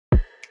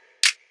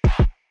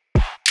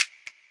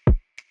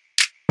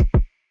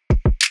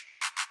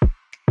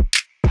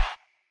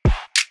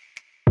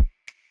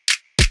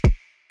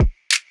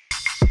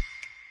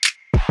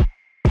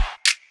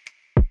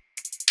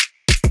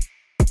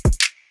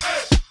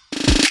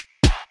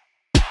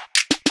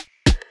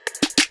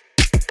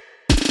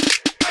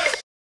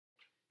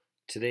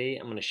Today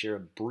I'm going to share a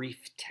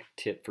brief tech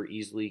tip for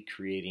easily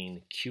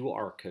creating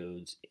QR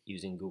codes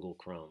using Google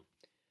Chrome.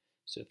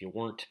 So if you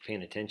weren't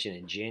paying attention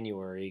in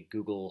January,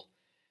 Google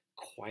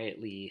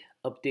quietly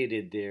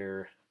updated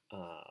their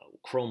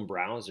Chrome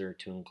browser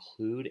to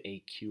include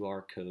a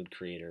QR code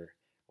creator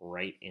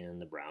right in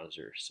the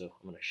browser. So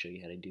I'm going to show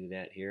you how to do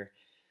that here.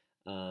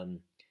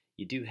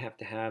 You do have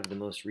to have the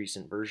most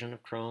recent version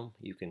of Chrome.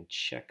 You can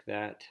check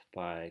that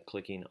by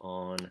clicking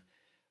on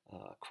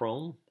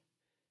Chrome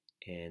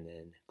and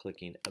then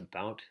clicking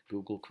About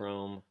Google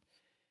Chrome,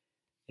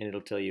 and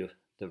it'll tell you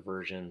the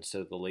version.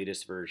 So the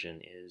latest version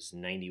is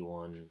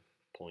 91.0.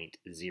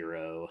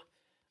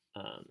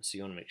 So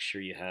you want to make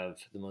sure you have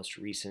the most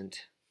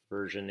recent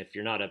version. If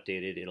you're not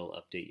updated, it'll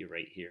update you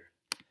right here.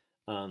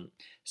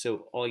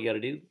 So all you got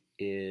to do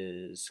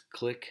is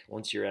click,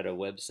 once you're at a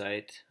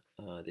website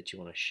that you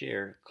want to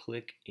share,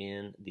 click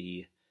in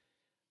the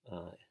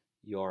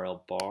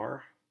URL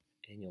bar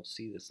and you'll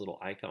see this little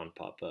icon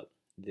pop up.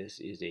 This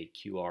is a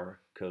QR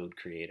code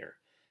creator.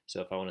 So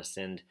if I want to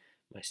send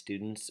my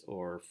students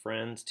or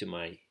friends to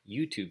my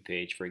YouTube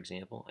page, for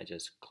example, I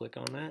just click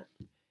on that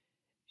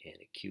and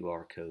a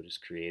QR code is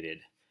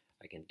created.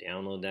 I can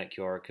download that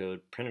QR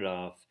code, print it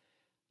off,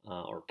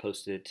 or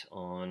post it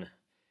on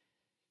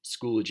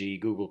Schoology,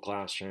 Google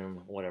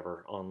Classroom,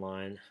 whatever,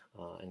 online,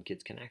 and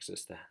kids can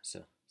access that.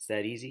 So it's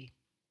that easy,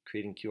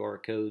 creating QR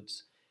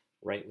codes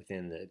right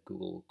within the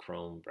Google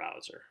Chrome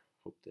browser.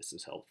 Hope this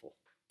is helpful.